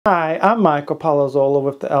Hi, I'm Michael Polozola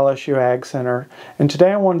with the LSU AgCenter, and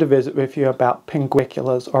today I wanted to visit with you about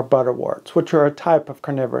Pinguiculas or Butterworts, which are a type of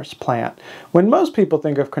carnivorous plant. When most people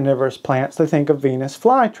think of carnivorous plants, they think of Venus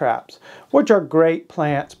flytraps, which are great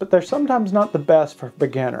plants, but they're sometimes not the best for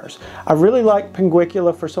beginners. I really like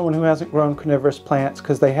Pinguicula for someone who hasn't grown carnivorous plants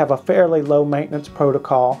because they have a fairly low maintenance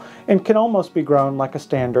protocol and can almost be grown like a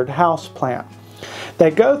standard house plant. They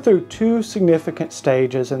go through two significant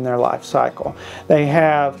stages in their life cycle. They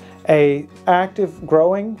have an active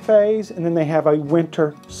growing phase, and then they have a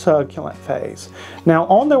winter succulent phase. Now,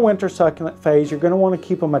 on their winter succulent phase, you're going to want to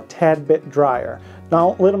keep them a tad bit drier.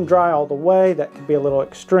 Don't let them dry all the way, that could be a little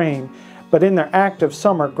extreme. But in their active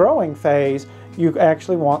summer growing phase, you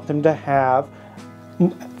actually want them to have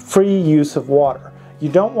free use of water. You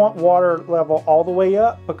don't want water level all the way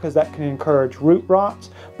up because that can encourage root rots,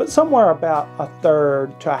 but somewhere about a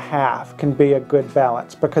third to a half can be a good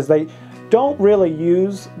balance because they don't really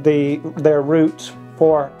use their roots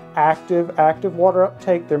for active water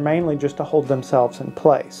uptake. They're mainly just to hold themselves in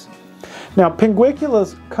place. Now,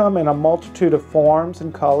 Pinguiculas come in a multitude of forms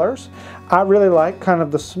and colors. I really like kind of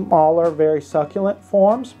the smaller, very succulent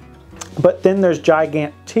forms, but then there's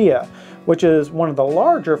Gigantea, which is one of the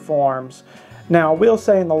larger forms. Now, we'll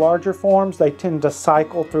say in the larger forms, they tend to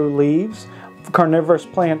cycle through leaves. Carnivorous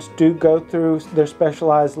plants do go through their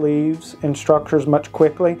specialized leaves and structures much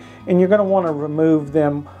quickly, and you're going to want to remove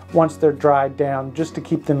them once they're dried down just to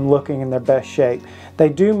keep them looking in their best shape. They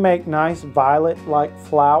do make nice violet-like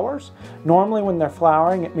flowers. Normally when they're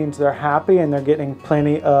flowering, it means they're happy and they're getting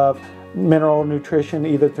plenty of mineral nutrition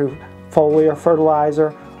either through foliar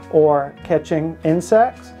fertilizer or catching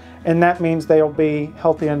insects. And that means they'll be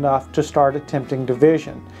healthy enough to start attempting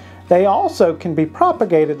division. They also can be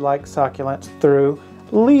propagated like succulents through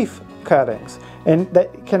leaf cuttings, and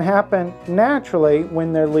that can happen naturally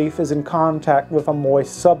when their leaf is in contact with a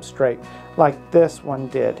moist substrate like this one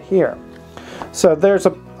did here. So there's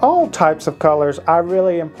all types of colors. I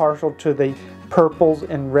really am partial to the purples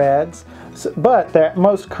and reds, but the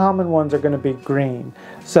most common ones are going to be green.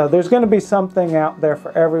 So there's going to be something out there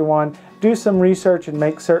for everyone. Do some research and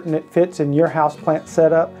make certain it fits in your houseplant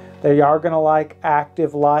setup. They are going to like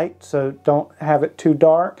active light, so don't have it too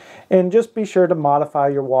dark. And just be sure to modify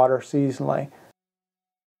your water seasonally.